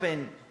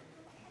And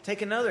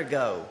take another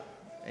go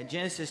at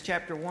Genesis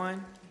chapter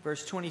 1,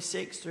 verse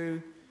 26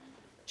 through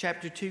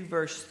chapter 2,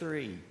 verse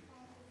 3.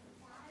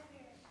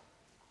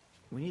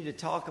 We need to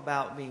talk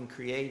about being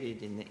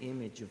created in the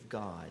image of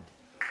God.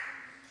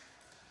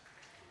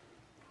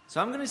 So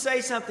I'm going to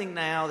say something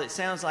now that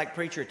sounds like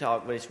preacher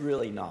talk, but it's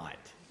really not.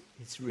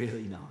 It's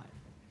really not.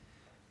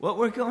 What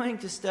we're going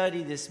to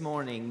study this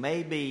morning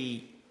may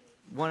be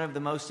one of the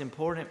most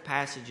important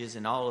passages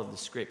in all of the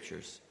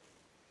Scriptures.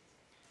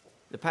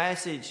 The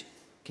passage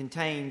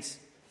contains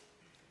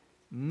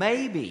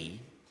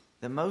maybe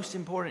the most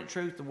important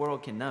truth the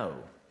world can know.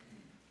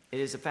 It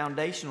is a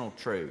foundational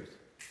truth.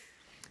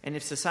 And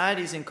if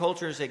societies and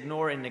cultures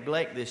ignore and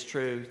neglect this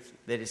truth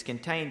that is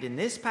contained in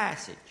this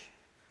passage,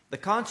 the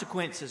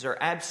consequences are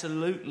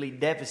absolutely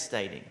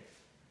devastating.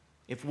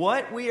 If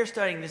what we are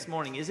studying this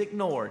morning is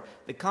ignored,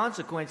 the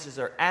consequences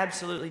are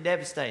absolutely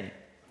devastating.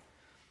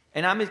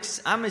 And I'm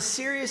as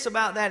serious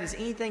about that as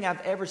anything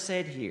I've ever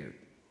said here.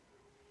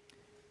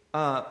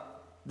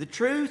 The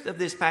truth of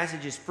this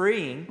passage is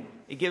freeing.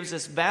 It gives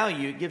us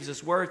value. It gives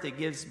us worth. It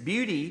gives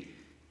beauty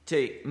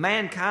to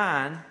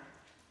mankind.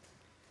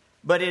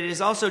 But it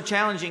is also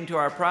challenging to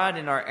our pride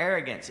and our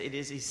arrogance. It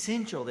is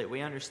essential that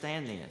we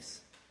understand this.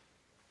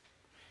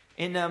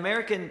 In the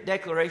American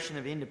Declaration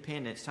of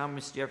Independence,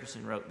 Thomas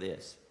Jefferson wrote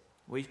this.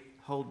 We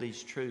hold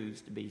these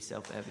truths to be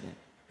self-evident.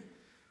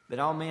 That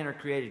all men are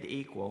created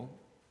equal.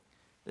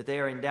 That they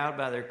are endowed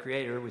by their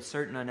Creator with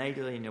certain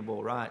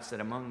unalienable rights, that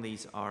among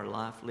these are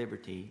life,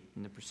 liberty,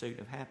 and the pursuit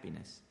of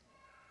happiness.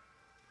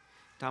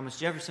 Thomas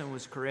Jefferson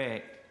was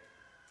correct,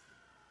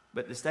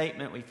 but the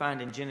statement we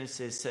find in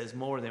Genesis says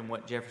more than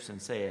what Jefferson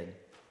said.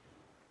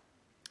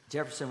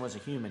 Jefferson was a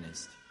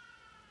humanist,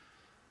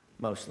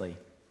 mostly.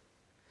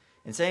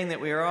 And saying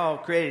that we are all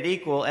created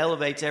equal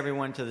elevates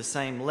everyone to the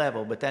same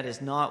level, but that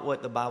is not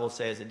what the Bible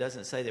says. It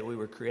doesn't say that we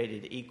were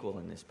created equal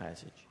in this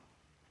passage.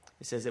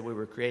 It says that we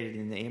were created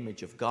in the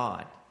image of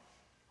God.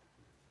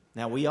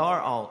 Now, we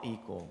are all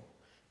equal,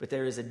 but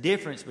there is a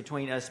difference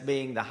between us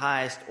being the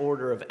highest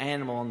order of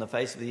animal on the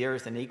face of the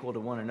earth and equal to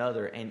one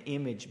another and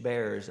image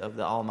bearers of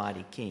the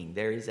Almighty King.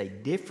 There is a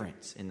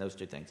difference in those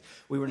two things.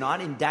 We were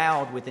not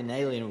endowed with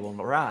inalienable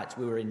rights.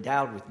 We were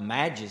endowed with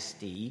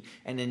majesty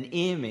and an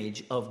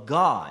image of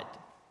God.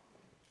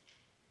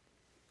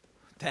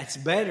 That's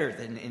better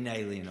than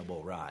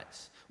inalienable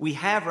rights. We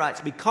have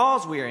rights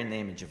because we are in the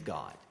image of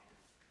God.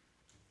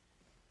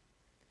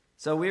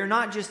 So we are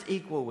not just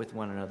equal with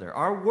one another.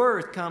 Our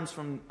worth comes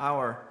from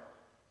our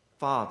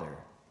Father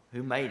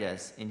who made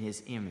us in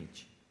His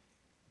image.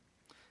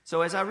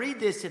 So as I read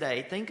this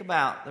today, think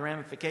about the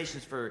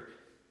ramifications for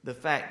the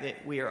fact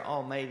that we are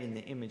all made in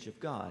the image of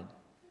God.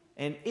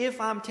 And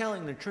if I'm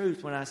telling the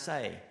truth when I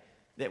say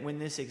that when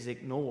this is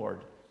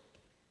ignored,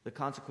 the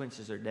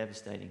consequences are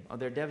devastating.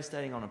 They're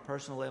devastating on a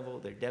personal level,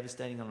 they're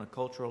devastating on a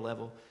cultural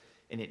level,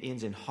 and it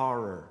ends in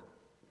horror.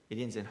 It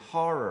ends in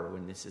horror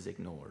when this is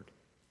ignored.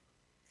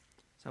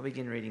 So I'll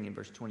begin reading in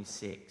verse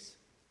 26.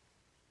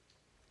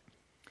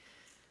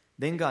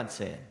 Then God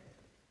said,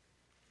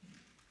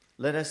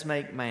 "Let us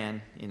make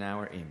man in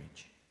our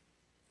image,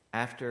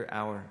 after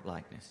our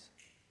likeness."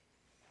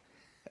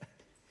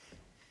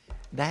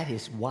 That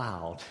is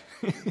wild.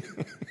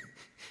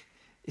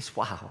 It's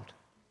wild.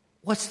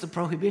 What's the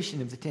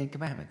prohibition of the Ten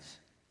Commandments?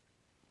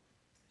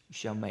 You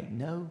shall make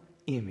no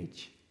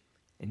image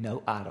and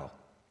no idol.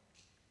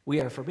 We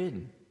are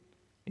forbidden.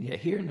 And yet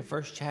here in the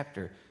first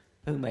chapter,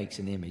 who makes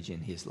an image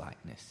in His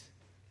likeness?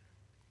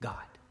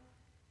 God.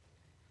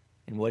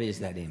 And what is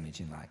that image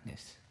and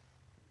likeness?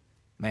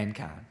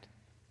 Mankind.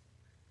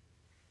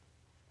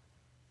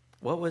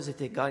 What was it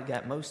that God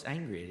got most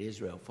angry at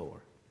Israel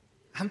for?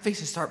 I'm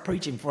fixing to start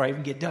preaching before I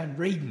even get done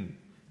reading.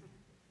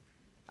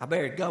 I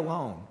better go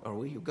on, or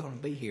we're going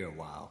to be here a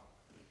while.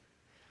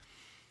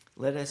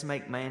 Let us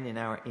make man in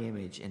our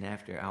image and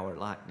after our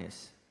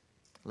likeness.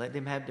 Let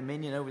them have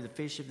dominion over the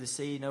fish of the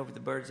sea and over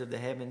the birds of the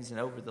heavens and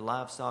over the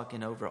livestock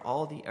and over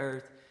all the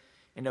earth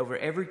and over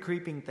every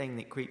creeping thing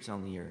that creeps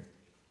on the earth.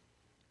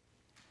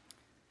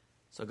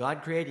 So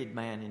God created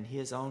man in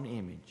His own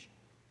image.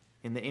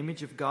 In the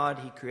image of God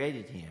He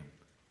created him.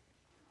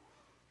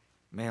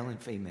 Male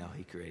and female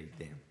He created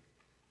them.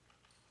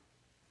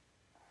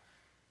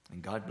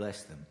 And God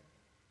blessed them.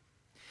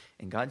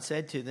 And God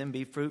said to them,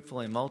 "Be fruitful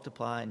and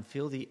multiply and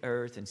fill the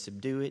earth and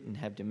subdue it and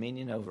have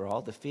dominion over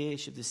all the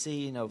fish of the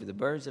sea and over the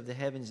birds of the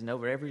heavens and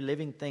over every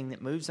living thing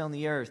that moves on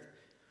the earth."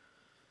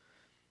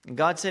 And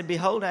God said,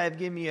 "Behold, I have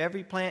given you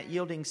every plant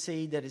yielding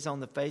seed that is on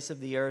the face of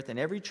the earth and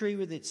every tree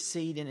with its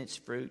seed and its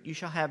fruit. You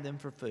shall have them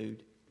for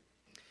food.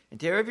 And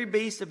to every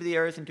beast of the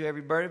earth and to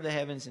every bird of the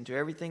heavens and to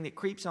everything that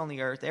creeps on the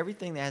earth,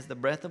 everything that has the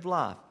breath of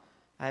life,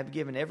 I have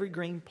given every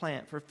green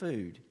plant for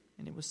food."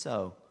 And it was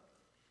so.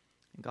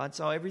 And God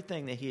saw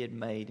everything that He had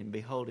made, and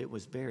behold, it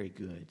was very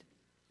good.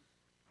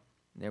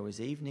 And there was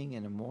evening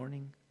and a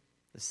morning,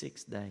 the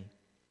sixth day.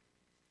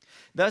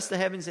 Thus the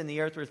heavens and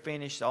the earth were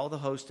finished, all the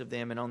host of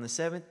them. And on the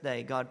seventh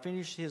day God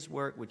finished His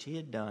work which He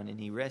had done, and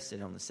He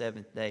rested on the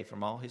seventh day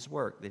from all His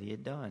work that He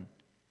had done.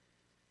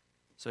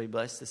 So he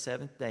blessed the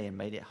seventh day and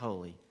made it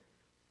holy,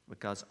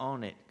 because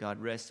on it God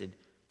rested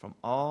from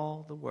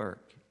all the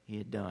work he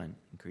had done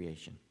in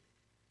creation.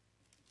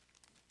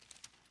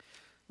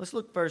 Let's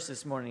look first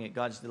this morning at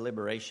God's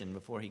deliberation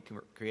before he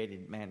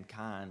created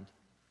mankind.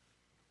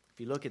 If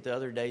you look at the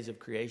other days of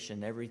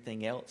creation,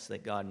 everything else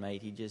that God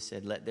made, he just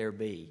said, let there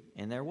be.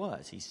 And there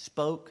was. He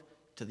spoke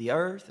to the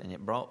earth, and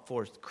it brought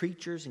forth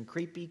creatures and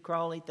creepy,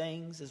 crawly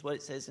things, is what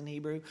it says in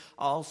Hebrew.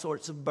 All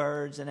sorts of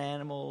birds and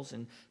animals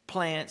and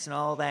plants and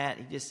all that.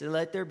 He just said,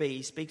 let there be.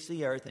 He speaks to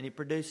the earth, and he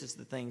produces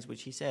the things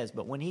which he says.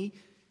 But when he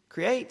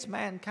creates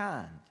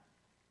mankind,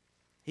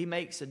 he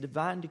makes a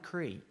divine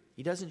decree.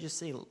 He doesn't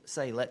just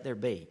say, let there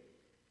be.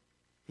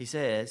 He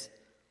says,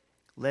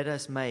 let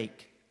us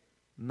make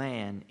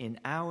man in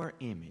our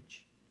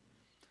image.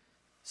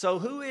 So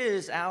who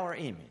is our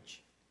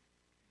image?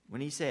 When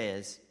he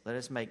says, let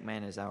us make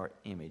man as our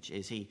image,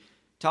 is he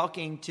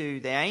talking to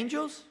the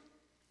angels,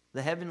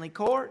 the heavenly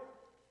court?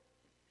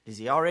 Does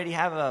he already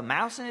have a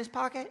mouse in his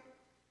pocket?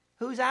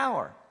 Who's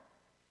our?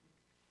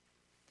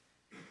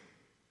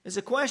 It's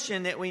a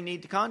question that we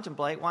need to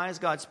contemplate. Why is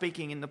God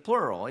speaking in the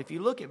plural? If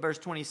you look at verse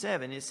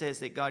 27, it says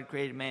that God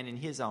created man in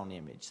his own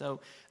image.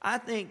 So I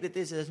think that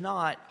this is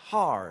not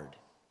hard.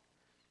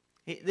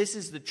 This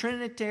is the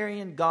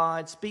Trinitarian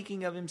God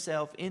speaking of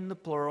himself in the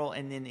plural,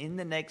 and then in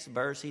the next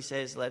verse he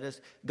says,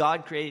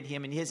 God created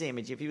him in his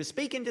image. If he was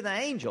speaking to the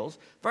angels,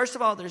 first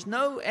of all, there's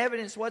no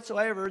evidence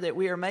whatsoever that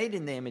we are made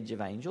in the image of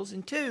angels.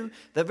 And two,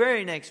 the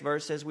very next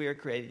verse says we are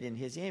created in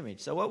his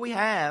image. So what we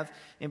have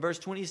in verse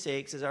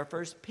 26 is our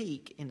first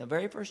peek in the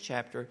very first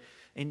chapter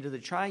into the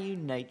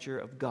triune nature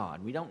of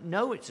God. We don't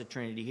know it's a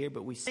Trinity here,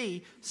 but we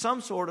see some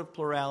sort of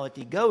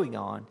plurality going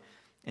on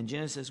in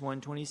Genesis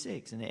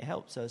 1:26, and it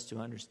helps us to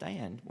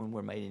understand when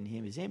we're made in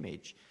his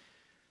image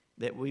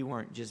that we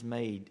weren't just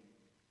made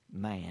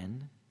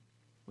man,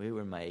 we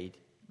were made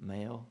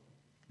male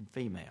and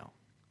female.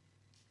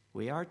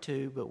 We are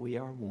two, but we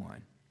are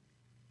one.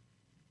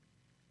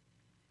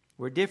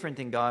 We're different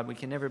than God. We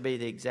can never be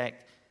the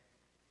exact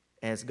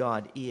as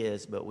God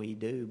is, but we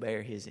do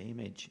bear his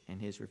image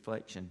and his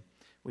reflection.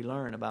 We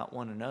learn about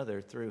one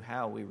another through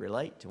how we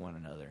relate to one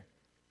another.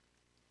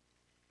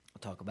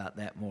 I'll talk about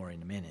that more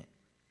in a minute.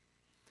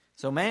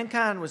 So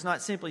mankind was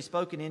not simply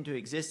spoken into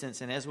existence,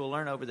 and as we'll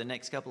learn over the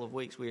next couple of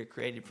weeks, we are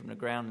created from the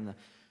ground, and the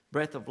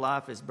breath of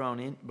life is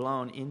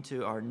blown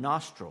into our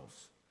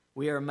nostrils.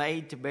 We are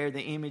made to bear the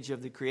image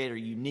of the Creator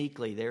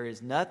uniquely. There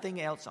is nothing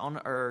else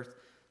on earth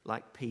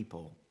like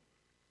people.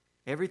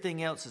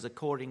 Everything else is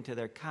according to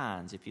their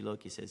kinds. If you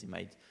look, he says he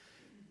made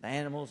the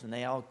animals, and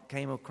they all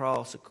came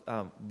across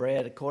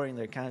bread according to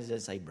their kinds. It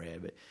doesn't say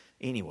bread, but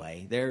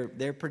anyway,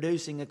 they're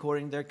producing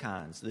according to their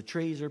kinds. The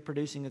trees are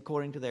producing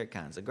according to their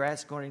kinds. The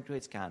grass according to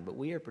its kind. But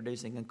we are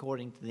producing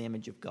according to the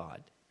image of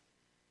God.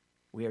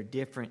 We are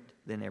different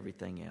than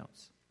everything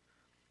else.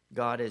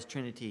 God as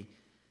Trinity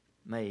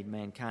made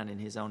mankind in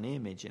his own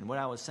image. And what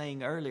I was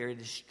saying earlier,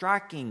 it is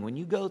striking when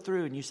you go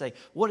through and you say,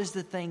 what is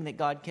the thing that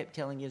God kept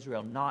telling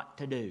Israel not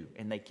to do?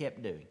 And they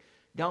kept doing.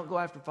 Don't go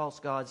after false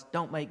gods.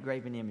 Don't make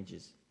graven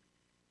images.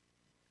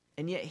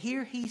 And yet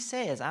here he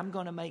says, I'm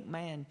going to make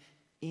man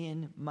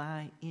in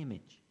my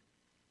image.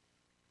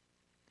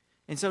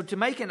 And so to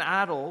make an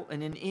idol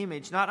and an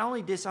image not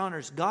only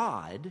dishonors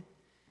God,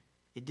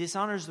 it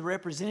dishonors the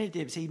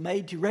representatives he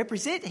made to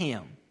represent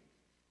him.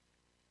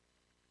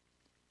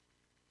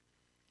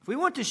 If we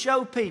want to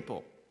show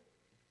people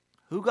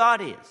who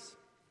God is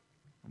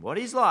and what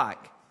he's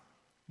like,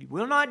 you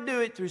will not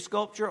do it through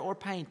sculpture or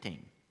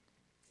painting.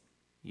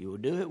 You will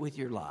do it with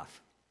your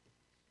life.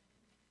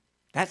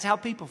 That's how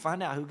people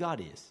find out who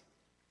God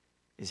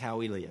is how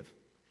we live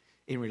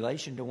in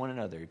relation to one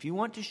another. If you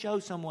want to show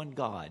someone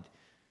God,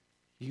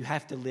 you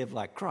have to live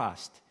like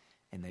Christ,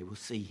 and they will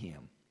see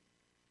him.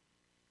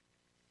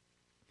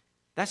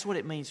 That's what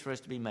it means for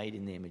us to be made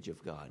in the image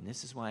of God. And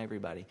this is why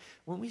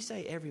when we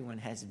say everyone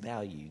has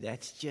value,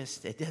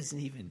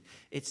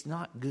 it's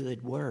not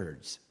good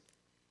words.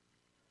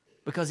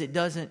 Because it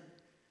doesn't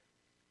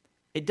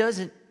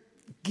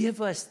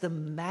give us the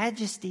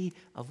majesty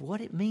of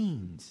what it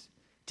means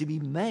to be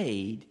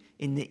made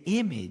in the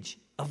image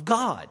of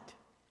God.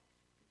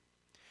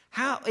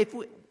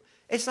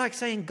 It's like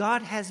saying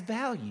God has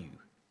value.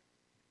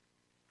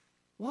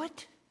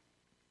 What?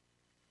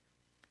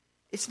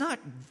 It's not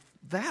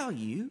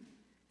value.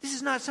 This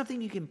is not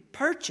something you can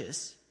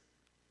purchase.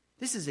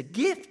 This is a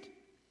gift.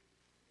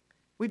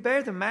 We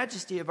bear the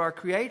majesty of our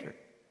Creator.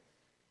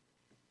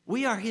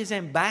 We are his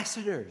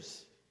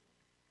ambassadors,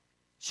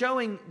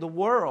 showing the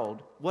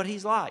world what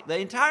he's like. The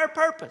entire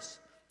purpose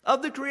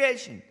of the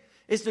creation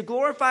is to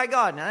glorify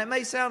God. Now, that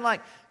may sound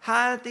like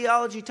high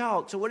theology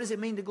talk. So what does it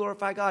mean to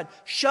glorify God?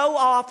 Show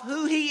off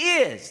who he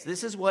is.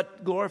 This is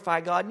what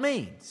glorify God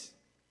means.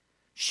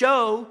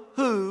 Show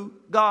who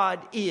God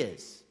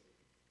is.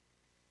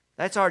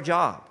 That's our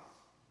job.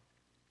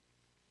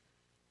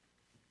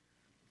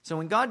 So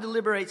when God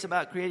deliberates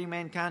about creating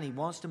mankind, he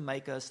wants to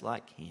make us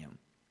like him.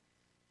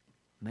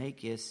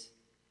 Make us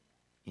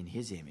in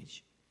his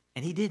image.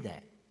 And he did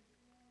that.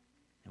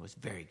 It was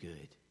very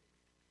good.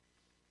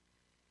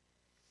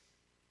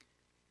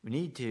 We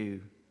need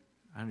to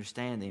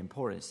understand the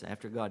importance,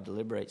 after God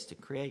deliberates to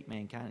create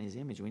mankind in His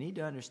image, we need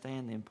to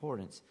understand the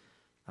importance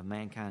of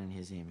mankind in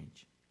His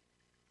image.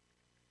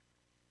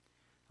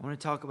 I want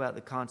to talk about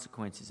the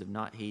consequences of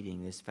not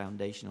heeding this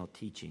foundational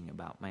teaching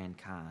about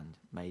mankind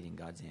made in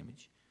God's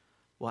image.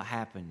 What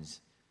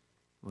happens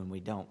when we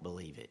don't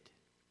believe it?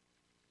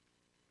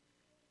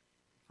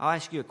 I'll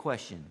ask you a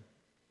question.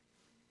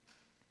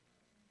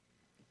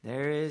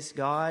 There is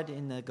God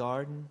in the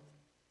garden,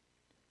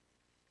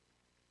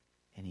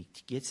 and He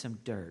gets some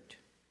dirt.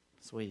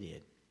 That's what He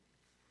did.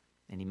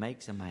 And He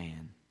makes a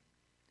man.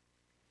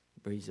 He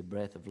breathes the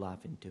breath of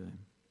life into him.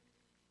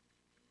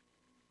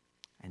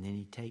 And then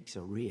He takes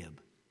a rib. And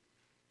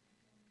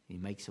He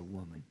makes a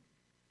woman.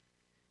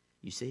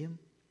 You see them?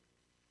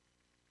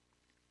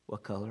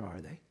 What color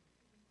are they?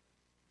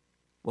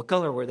 What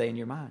color were they in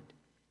your mind?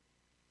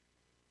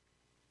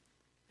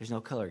 There's no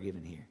color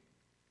given here.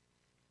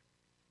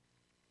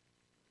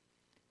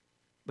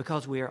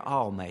 Because we are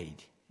all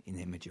made in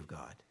the image of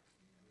God.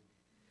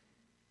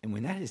 And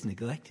when that is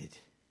neglected,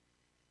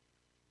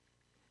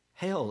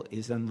 hell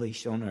is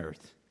unleashed on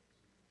earth.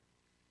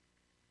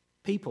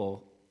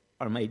 People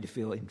are made to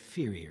feel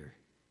inferior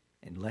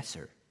and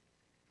lesser.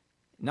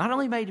 Not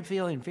only made to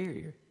feel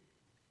inferior,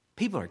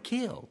 people are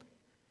killed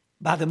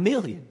by the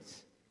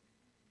millions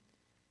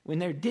when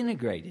they're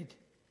denigrated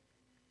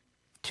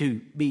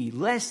to be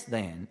less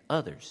than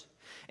others.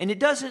 And it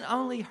doesn't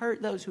only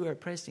hurt those who are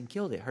oppressed and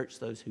killed, it hurts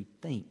those who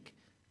think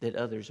that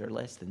others are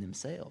less than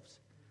themselves.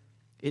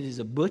 It is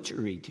a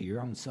butchery to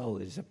your own soul.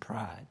 It is a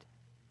pride.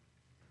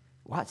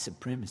 White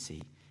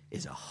supremacy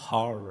is a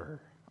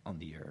horror on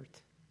the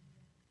earth.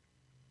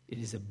 It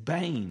is a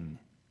bane.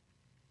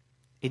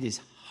 It is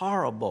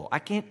horrible. I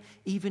can't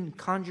even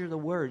conjure the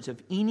words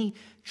of any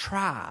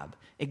tribe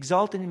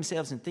exalting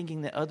themselves and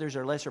thinking that others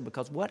are lesser,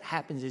 because what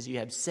happens is you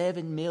have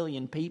 7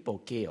 million people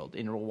killed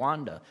in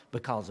Rwanda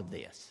because of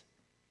this.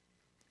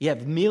 You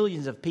have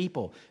millions of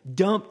people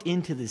dumped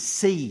into the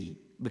sea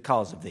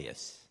because of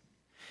this.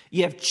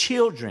 You have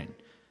children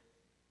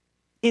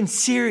in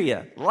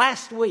Syria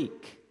last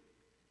week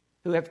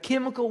who have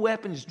chemical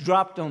weapons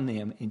dropped on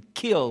them and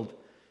killed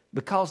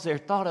because they're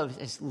thought of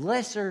as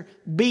lesser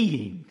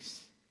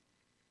beings.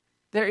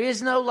 There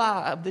is no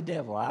lie of the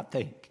devil, I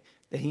think,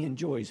 that he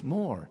enjoys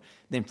more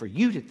than for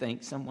you to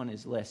think someone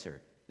is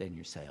lesser than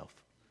yourself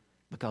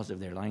because of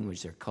their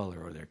language, their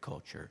color, or their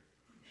culture.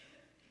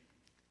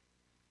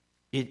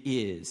 It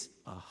is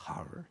a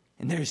horror.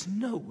 And there's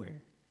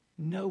nowhere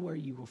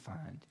you will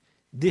find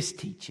this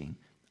teaching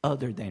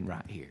other than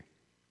right here.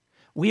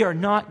 We are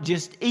not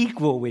just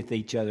equal with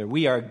each other.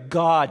 We are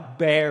God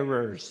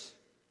bearers.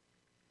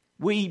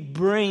 We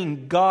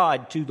bring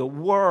God to the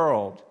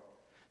world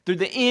through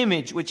the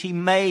image which He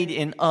made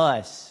in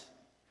us.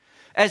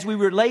 As we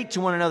relate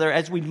to one another,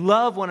 as we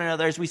love one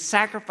another, as we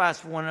sacrifice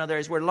for one another,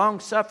 as we're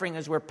long-suffering,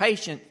 as we're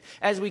patient,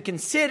 as we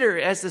consider,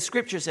 as the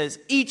Scripture says,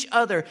 each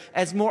other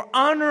as more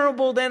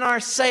honorable than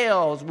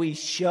ourselves, we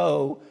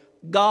show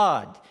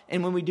God.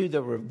 And when we do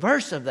the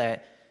reverse of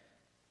that,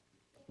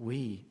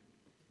 we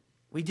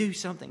do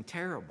something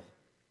terrible.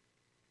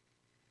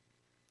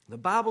 The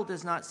Bible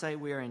does not say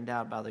we are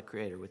endowed by the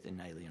Creator with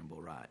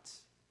inalienable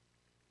rights.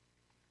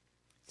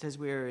 It says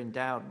we are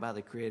endowed by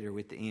the Creator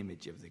with the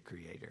image of the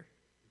Creator.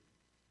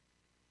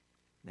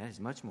 That is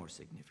much more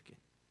significant.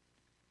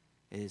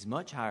 It is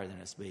much higher than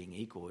us being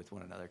equal with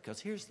one another. Because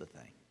here's the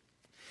thing.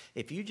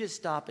 If you just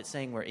stop at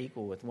saying we're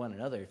equal with one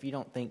another, if you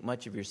don't think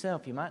much of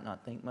yourself, you might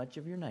not think much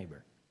of your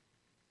neighbor.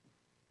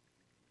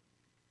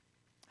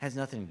 It has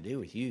nothing to do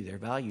with you. Their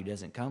value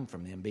doesn't come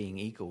from them being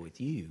equal with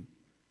you.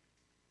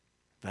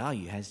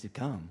 Value has to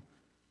come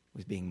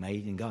with being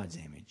made in God's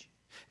image.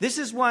 This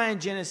is why in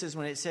Genesis,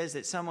 when it says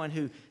that someone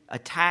who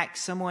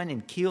attacks someone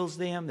and kills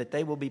them, that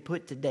they will be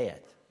put to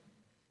death.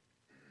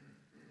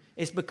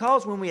 It's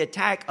because when we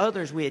attack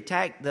others, we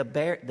attack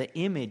the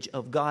image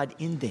of God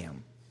in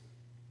them.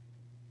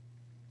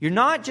 You're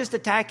not just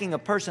attacking a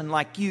person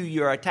like you,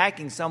 you're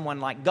attacking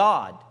someone like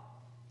God.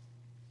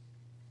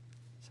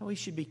 So we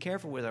should be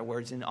careful with our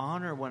words and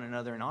honor one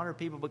another and honor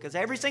people, because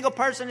every single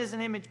person is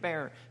an image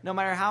bearer, no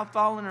matter how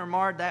fallen or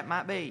marred that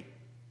might be.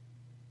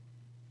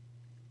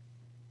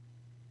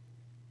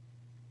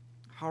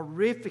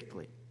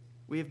 Horrifically,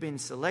 we have been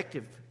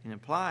selective in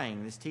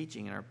applying this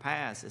teaching in our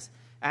past. This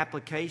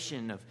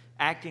application of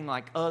acting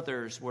like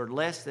others were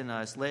less than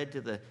us led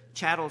to the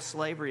chattel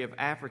slavery of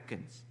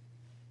Africans.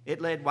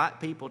 It led white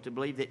people to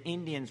believe that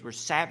Indians were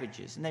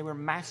savages and they were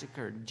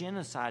massacred.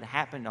 Genocide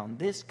happened on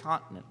this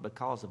continent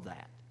because of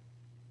that.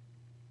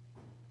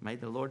 May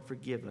the Lord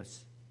forgive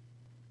us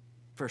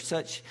for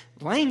such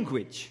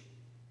language.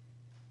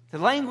 The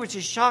language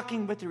is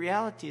shocking, but the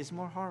reality is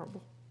more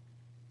horrible.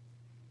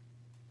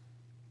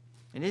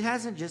 And it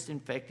hasn't just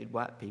infected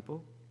white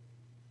people.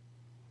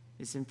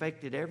 It's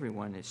infected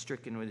everyone that's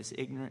stricken with this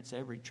ignorance.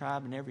 Every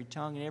tribe and every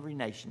tongue and every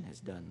nation has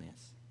done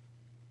this.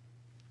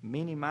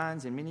 Many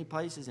minds in many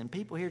places and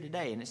people here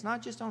today. And it's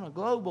not just on a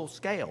global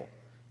scale.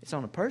 It's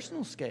on a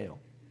personal scale.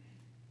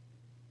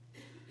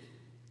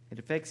 It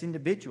affects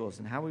individuals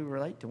and how we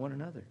relate to one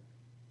another.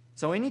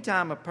 So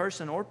anytime a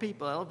person or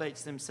people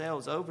elevates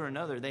themselves over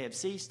another, they have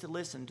ceased to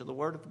listen to the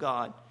Word of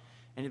God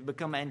and have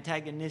become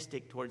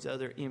antagonistic towards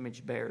other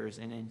image bearers,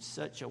 and in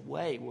such a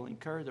way will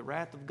incur the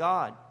wrath of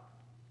God.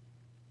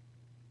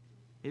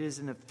 It is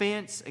an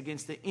offense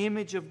against the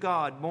image of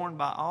God borne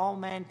by all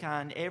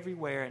mankind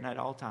everywhere and at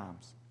all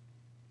times.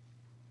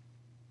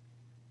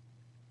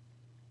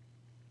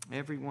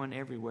 Everyone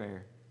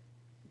everywhere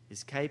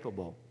is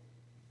capable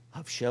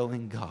of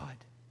showing God.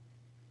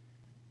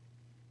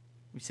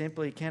 We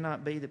simply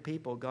cannot be the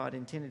people God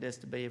intended us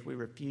to be if we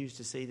refuse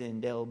to see the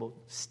indelible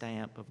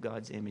stamp of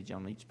God's image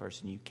on each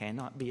person. You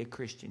cannot be a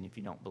Christian if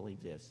you don't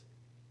believe this.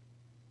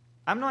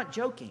 I'm not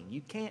joking. You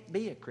can't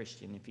be a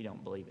Christian if you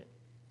don't believe it.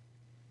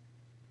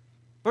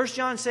 1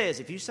 John says,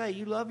 if you say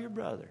you love your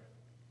brother,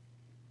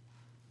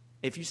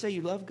 if you say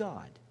you love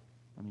God,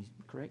 let me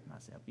correct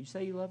myself. If you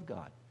say you love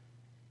God,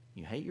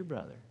 you hate your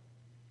brother,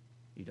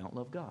 you don't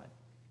love God.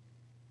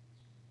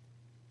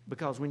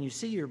 Because when you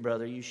see your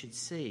brother, you should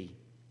see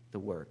the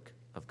work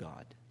of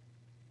God.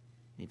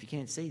 And if you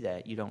can't see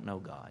that, you don't know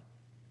God.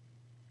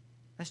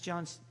 That's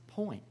John's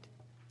point.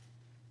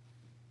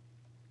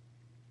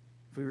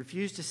 If we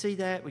refuse to see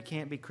that, we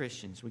can't be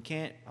Christians. We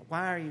can't.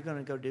 Why are you going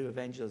to go do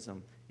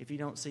evangelism if you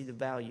don't see the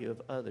value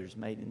of others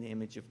made in the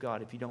image of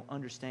God? If you don't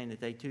understand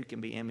that they too can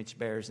be image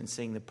bearers and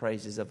sing the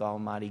praises of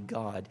Almighty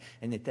God,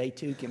 and that they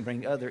too can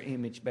bring other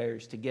image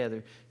bearers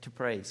together to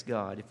praise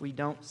God. If we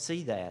don't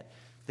see that,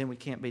 then we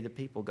can't be the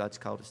people God's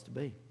called us to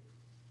be.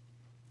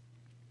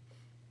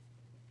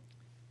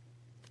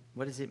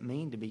 What does it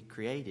mean to be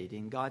created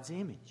in God's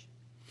image?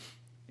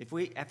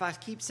 If I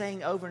keep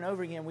saying over and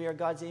over again, we are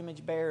God's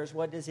image bearers,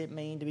 what does it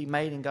mean to be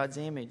made in God's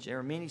image? There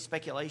are many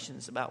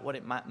speculations about what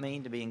it might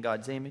mean to be in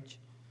God's image.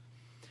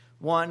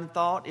 One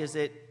thought is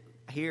that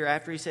here,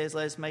 after he says,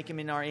 let us make him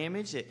in our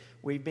image, that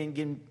we've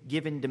been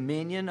given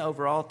dominion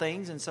over all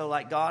things. And so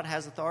like God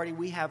has authority,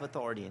 we have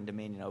authority and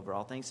dominion over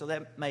all things. So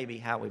that may be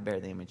how we bear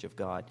the image of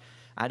God.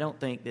 I don't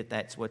think that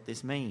that's what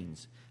this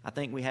means. I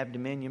think we have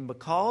dominion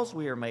because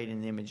we are made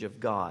in the image of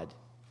God.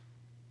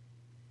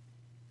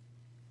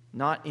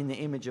 Not in the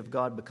image of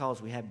God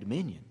because we have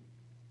dominion.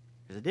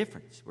 There's a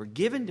difference. We're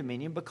given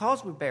dominion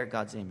because we bear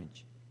God's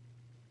image.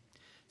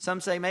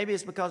 Some say maybe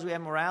it's because we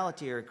have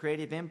morality or a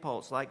creative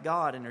impulse like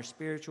God and are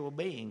spiritual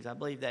beings. I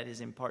believe that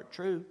is in part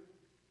true,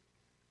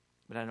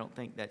 but I don't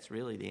think that's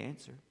really the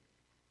answer.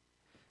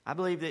 I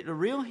believe that the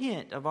real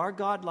hint of our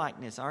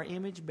God-likeness, our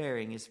image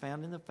bearing, is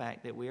found in the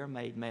fact that we are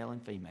made male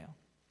and female.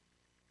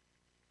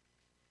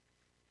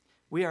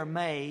 We are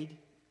made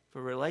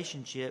for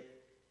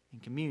relationship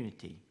and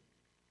community.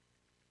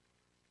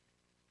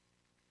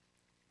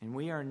 And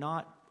we are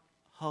not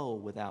whole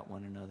without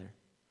one another.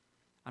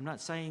 I'm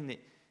not saying that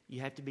you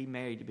have to be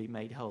married to be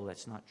made whole.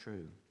 That's not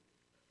true.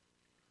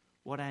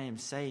 What I am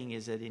saying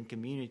is that in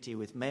community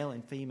with male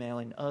and female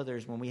and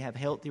others, when we have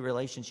healthy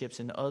relationships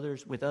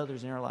with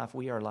others in our life,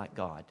 we are like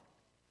God.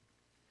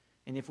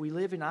 And if we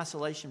live in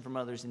isolation from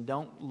others and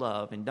don't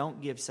love and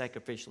don't give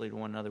sacrificially to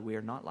one another, we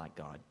are not like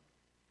God.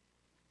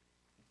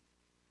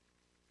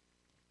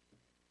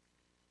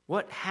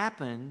 What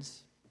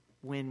happens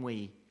when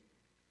we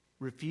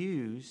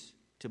refuse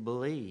to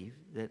believe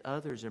that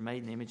others are made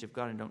in the image of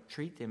God and don't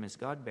treat them as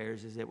God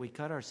bearers is that we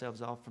cut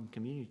ourselves off from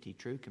community,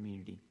 true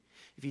community.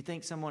 If you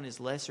think someone is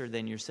lesser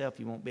than yourself,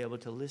 you won't be able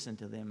to listen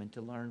to them and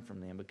to learn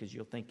from them because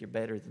you'll think you're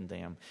better than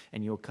them,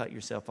 and you'll cut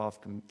yourself off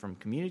from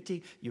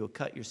community. You'll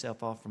cut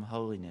yourself off from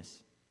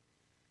holiness.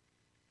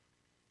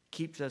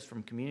 Keeps us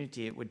from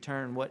community. It would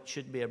turn what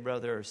should be a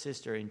brother or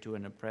sister into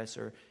an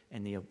oppressor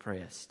and the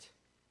oppressed.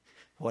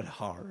 What a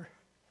horror.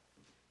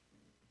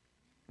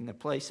 In the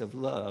place of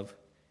love,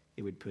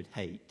 it would put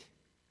hate.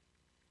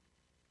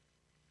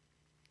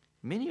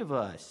 Many of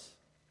us,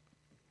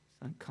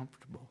 it's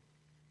uncomfortable,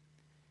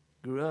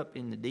 grew up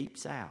in the deep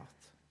South.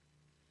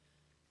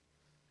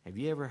 Have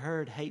you ever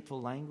heard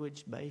hateful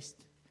language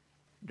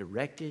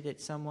directed at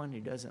someone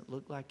who doesn't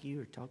look like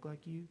you or talk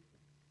like you?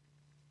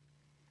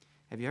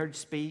 Have you heard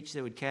speech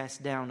that would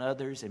cast down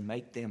others and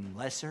make them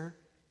lesser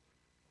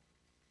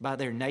by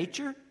their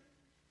nature?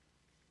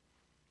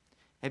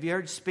 Have you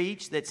heard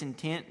speech that's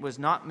intent was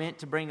not meant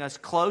to bring us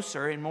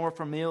closer and more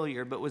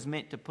familiar, but was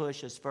meant to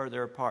push us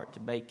further apart,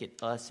 to make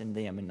it us and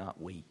them and not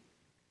we?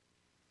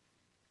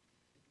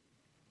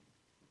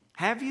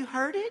 Have you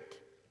heard it?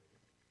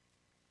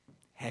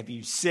 Have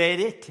you said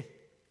it?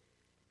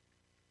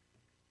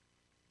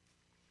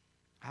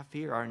 I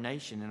fear our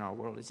nation and our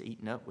world is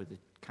eaten up with the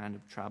kind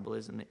of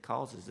tribalism that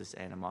causes this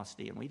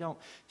animosity. And we don't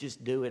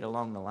just do it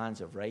along the lines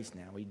of race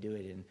now. We do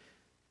it in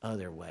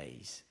other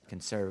ways.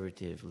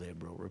 Conservative,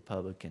 liberal,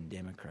 Republican,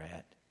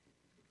 Democrat.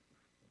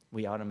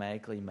 We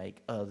automatically make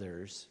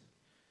others.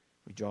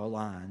 We draw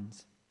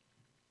lines.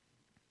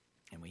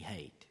 And we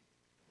hate.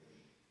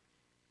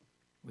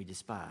 We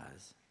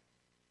despise.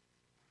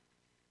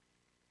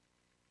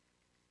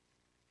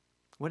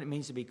 What it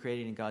means to be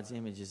created in God's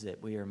image is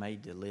that we are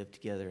made to live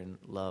together and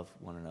love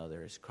one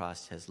another as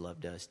Christ has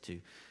loved us too.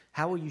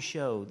 How will you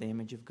show the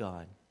image of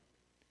God?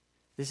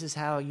 This is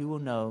how you will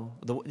know.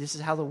 This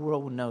is how the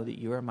world will know that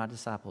you are my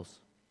disciples.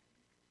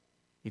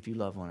 if you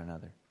love one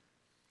another.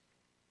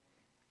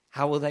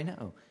 How will they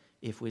know?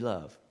 If we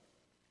love.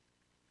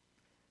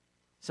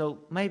 So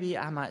maybe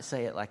I might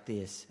say it like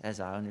this as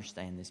I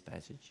understand this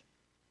passage.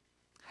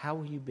 How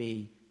will you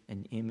be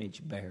an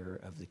image bearer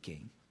of the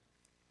King?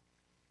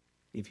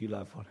 If you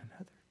love one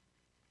another.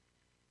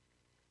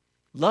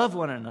 Love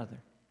one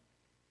another.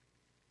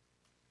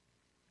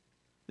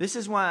 This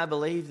is why I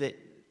believe that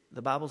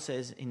the Bible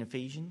says in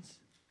Ephesians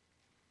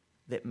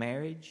that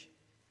marriage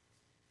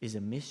is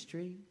a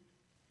mystery,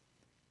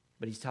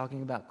 but he's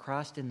talking about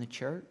Christ in the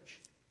church.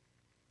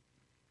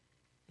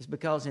 It's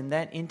because in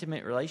that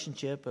intimate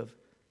relationship of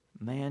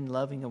man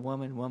loving a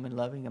woman, woman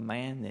loving a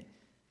man, that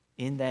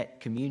in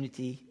that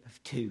community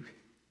of two,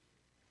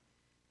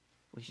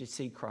 we should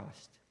see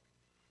Christ.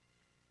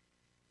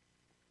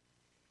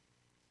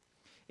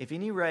 If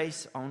any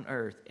race on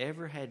earth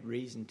ever had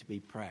reason to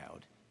be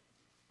proud,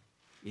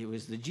 it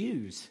was the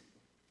Jews.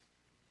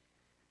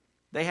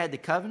 They had the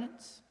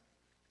covenants.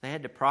 They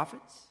had the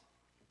prophets.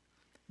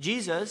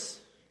 Jesus,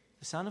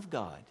 the Son of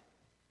God,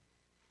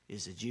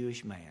 is a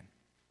Jewish man.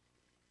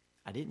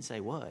 I didn't say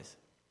was.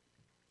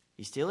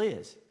 He still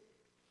is.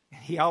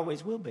 And he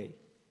always will be.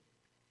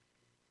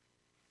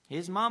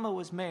 His mama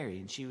was Mary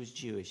and she was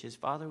Jewish. His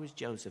father was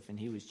Joseph and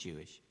he was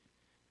Jewish.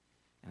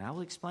 And I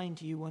will explain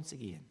to you once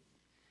again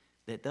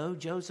that though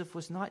Joseph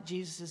was not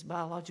Jesus'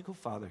 biological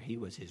father, he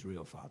was his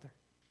real father.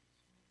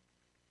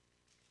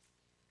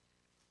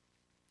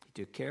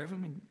 He took care of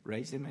him and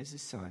raised him as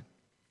his son.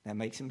 That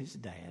makes him his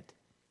dad.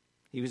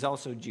 He was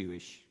also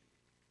Jewish.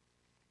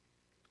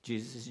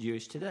 Jesus is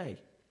Jewish today.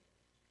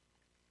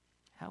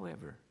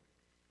 However,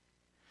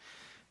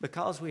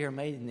 because we are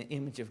made in the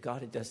image of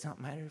God, it does not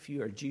matter if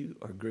you are Jew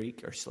or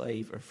Greek or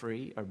slave or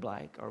free or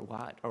black or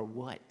white or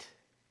what.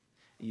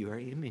 You are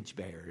image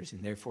bearers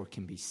and therefore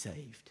can be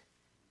saved.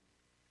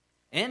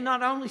 And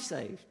not only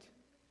saved,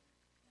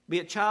 be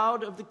a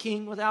child of the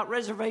King without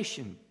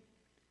reservation.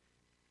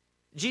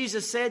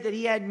 Jesus said that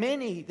he had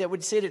many that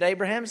would sit at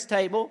Abraham's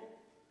table.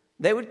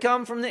 They would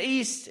come from the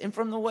east and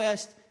from the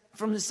west,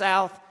 from the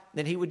south,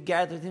 that he would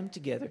gather them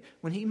together.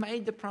 When he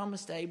made the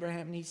promise to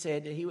Abraham and he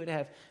said that he would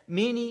have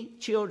many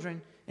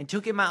children and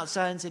took him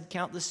outside and said,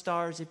 count the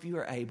stars if you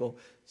are able,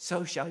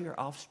 so shall your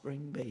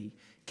offspring be.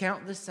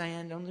 Count the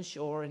sand on the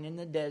shore and in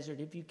the desert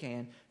if you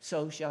can,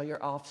 so shall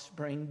your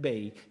offspring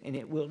be. And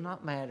it will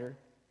not matter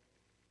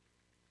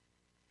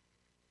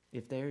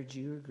if they're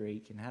Jew or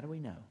Greek. And how do we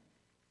know?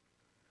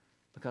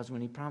 Because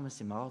when he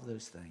promised him all of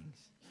those things,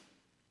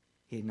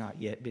 he had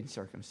not yet been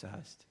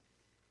circumcised.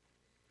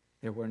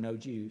 There were no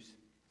Jews.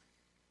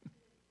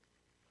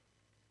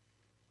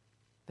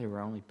 There were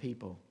only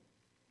people.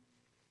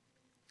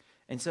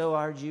 And so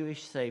our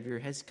Jewish Savior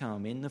has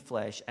come in the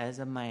flesh as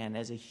a man,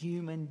 as a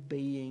human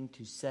being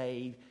to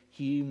save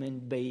human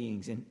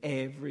beings. And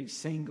every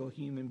single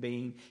human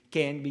being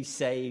can be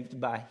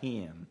saved by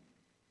him.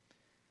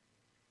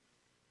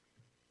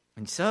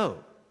 And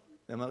so,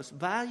 the most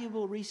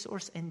valuable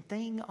resource and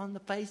thing on the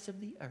face of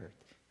the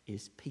earth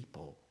is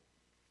people.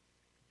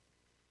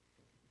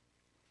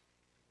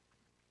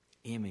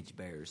 Image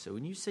bearers. So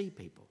when you see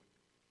people,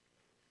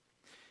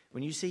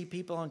 when you see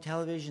people on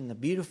television, the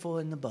beautiful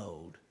and the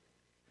bold,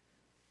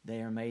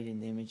 they are made in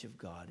the image of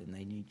God and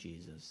they need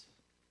Jesus.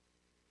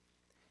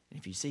 And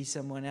if you see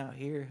someone out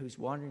here who's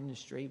wandering the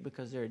street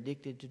because they're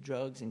addicted to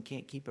drugs and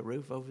can't keep a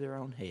roof over their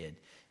own head,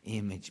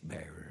 image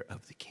bearer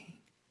of the King.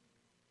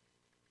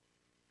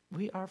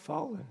 We are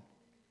fallen.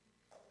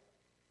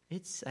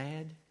 It's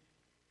sad.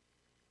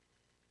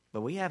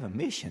 But we have a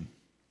mission.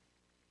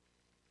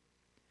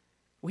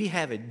 We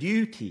have a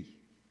duty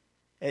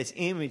as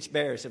image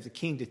bearers of the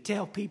King to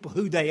tell people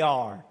who they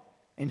are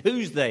and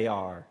whose they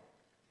are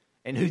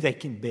and who they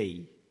can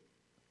be.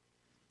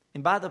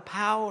 And by the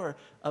power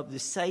of the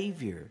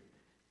Savior,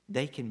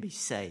 they can be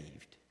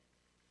saved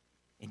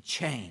and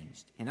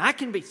changed. And I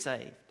can be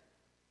saved.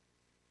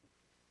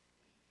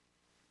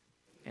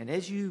 And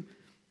as you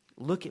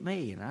look at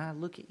me and I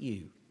look at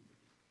you,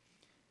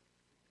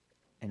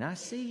 and I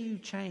see you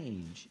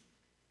change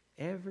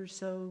ever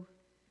so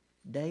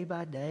day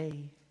by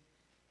day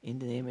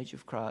into the image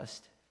of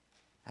Christ,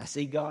 I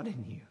see God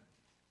in you.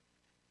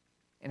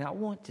 And I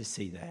want to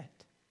see that.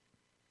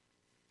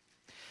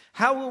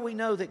 How will we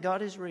know that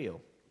God is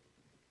real?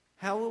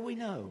 How will we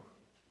know?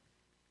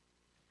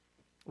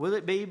 Will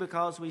it be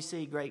because we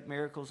see great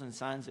miracles and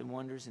signs and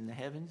wonders in the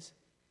heavens?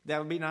 That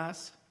would be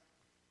nice.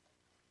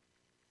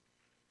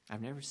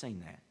 I've never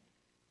seen that.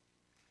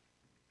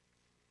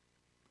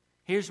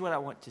 Here's what I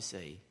want to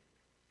see.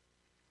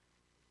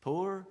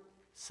 Poor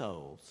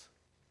souls,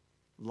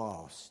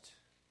 lost.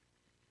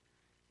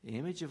 The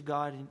image of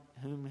God in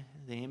whom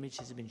the image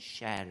has been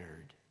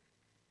shattered,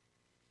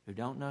 who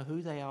don't know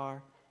who they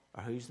are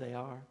or whose they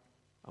are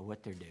or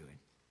what they're doing.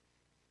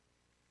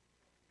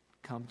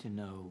 Come to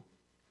know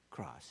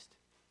Christ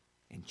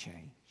and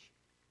change.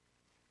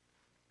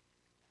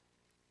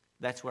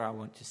 That's where I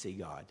want to see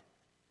God.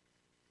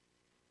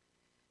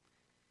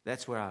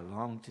 That's where I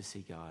long to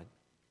see God.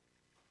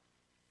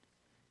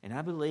 And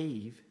I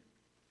believe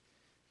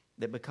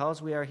that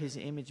because we are His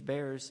image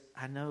bearers,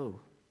 I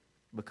know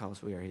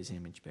because we are His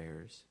image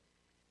bearers.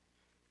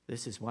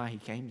 This is why He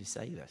came to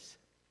save us.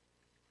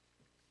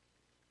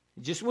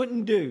 It just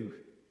wouldn't do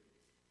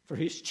for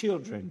His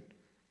children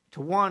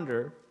to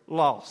wander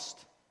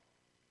lost.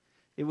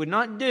 It would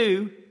not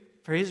do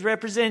for His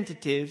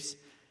representatives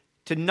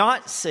to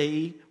not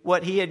see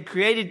what He had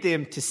created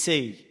them to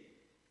see,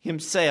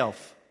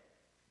 Himself.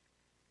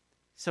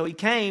 So He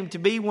came to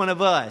be one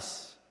of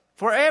us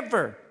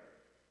forever,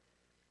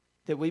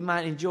 that we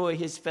might enjoy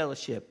His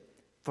fellowship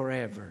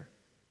forever.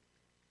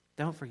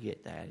 Don't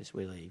forget that as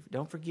we leave.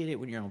 Don't forget it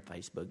when you're on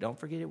Facebook. Don't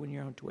forget it when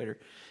you're on Twitter.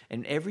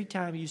 And every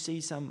time you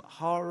see some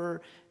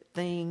horror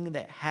thing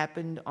that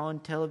happened on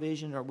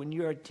television, or when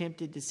you are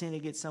tempted to sin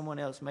against someone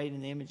else made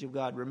in the image of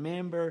God,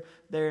 remember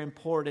their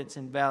importance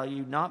and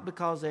value, not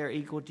because they are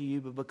equal to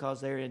you, but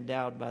because they are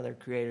endowed by their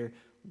Creator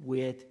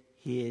with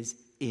His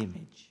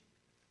image.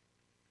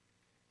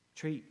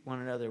 Treat one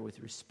another with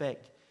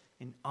respect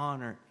and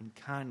honor and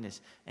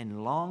kindness,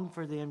 and long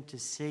for them to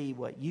see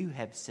what you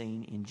have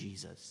seen in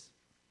Jesus.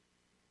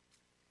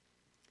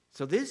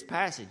 So this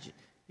passage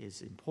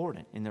is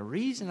important. And the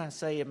reason I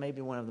say it may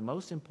be one of the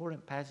most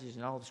important passages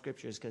in all the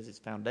Scripture is because it's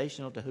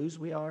foundational to whose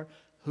we are,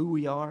 who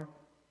we are.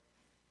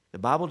 The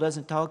Bible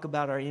doesn't talk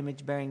about our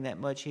image bearing that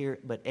much here,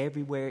 but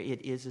everywhere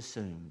it is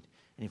assumed.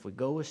 And if we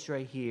go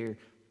astray here,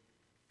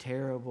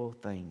 terrible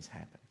things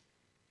happen.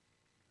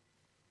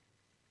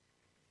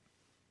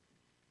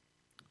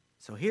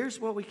 So here's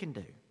what we can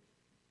do.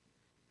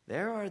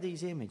 There are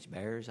these image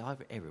bearers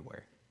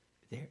everywhere.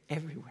 They're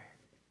everywhere.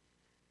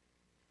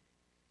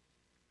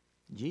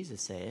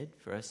 Jesus said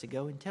for us to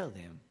go and tell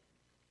them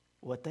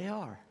what they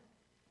are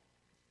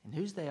and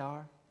whose they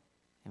are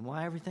and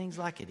why everything's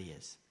like it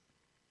is.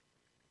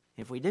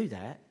 If we do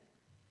that,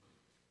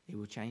 it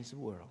will change the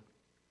world.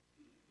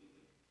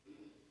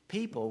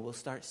 People will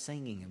start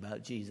singing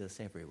about Jesus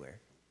everywhere.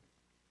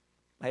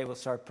 They will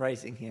start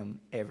praising Him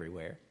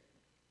everywhere.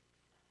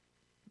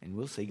 And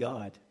we'll see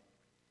God.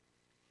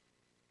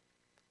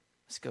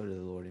 Let's go to the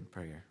Lord in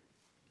prayer.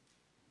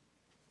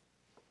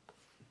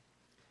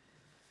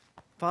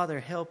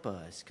 Father, help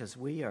us, because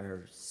we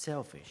are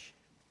selfish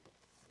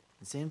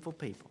and sinful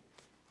people.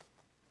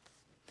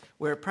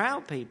 We're a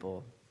proud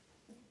people.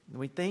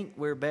 We think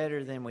we're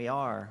better than we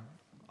are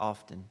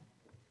often.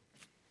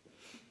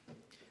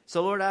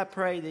 So, Lord, I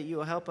pray that you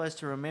will help us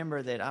to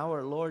remember that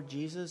our Lord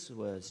Jesus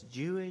was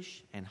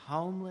Jewish and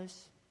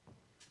homeless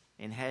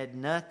and had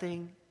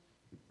nothing,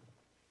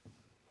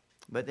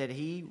 but that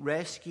He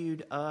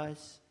rescued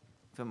us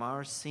from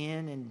our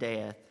sin and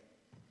death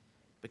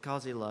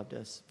because He loved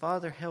us.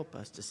 Father, help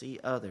us to see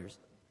others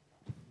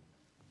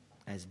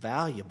as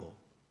valuable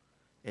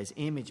as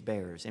image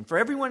bearers. And for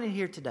everyone in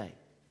here today,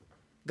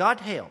 God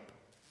help.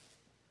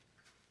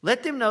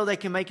 Let them know they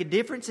can make a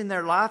difference in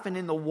their life and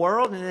in the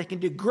world, and they can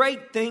do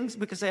great things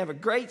because they have a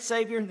great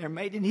Savior and they're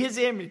made in His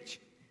image.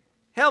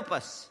 Help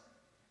us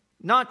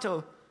not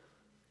to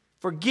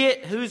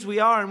forget whose we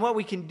are and what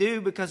we can do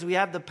because we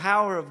have the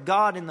power of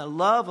God and the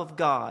love of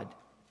God.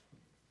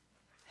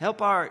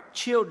 Help our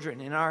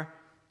children and our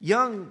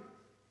young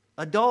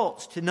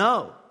adults to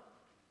know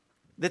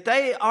that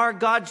they are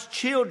God's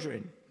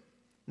children,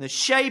 the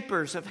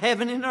shapers of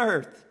heaven and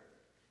earth,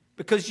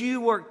 because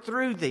you work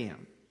through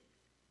them.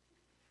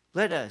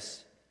 Let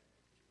us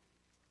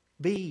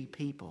be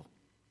people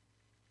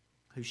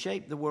who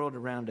shape the world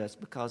around us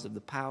because of the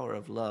power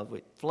of love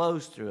which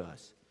flows through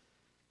us,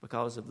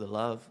 because of the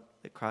love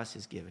that Christ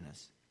has given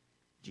us.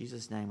 In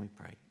Jesus' name we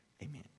pray. Amen.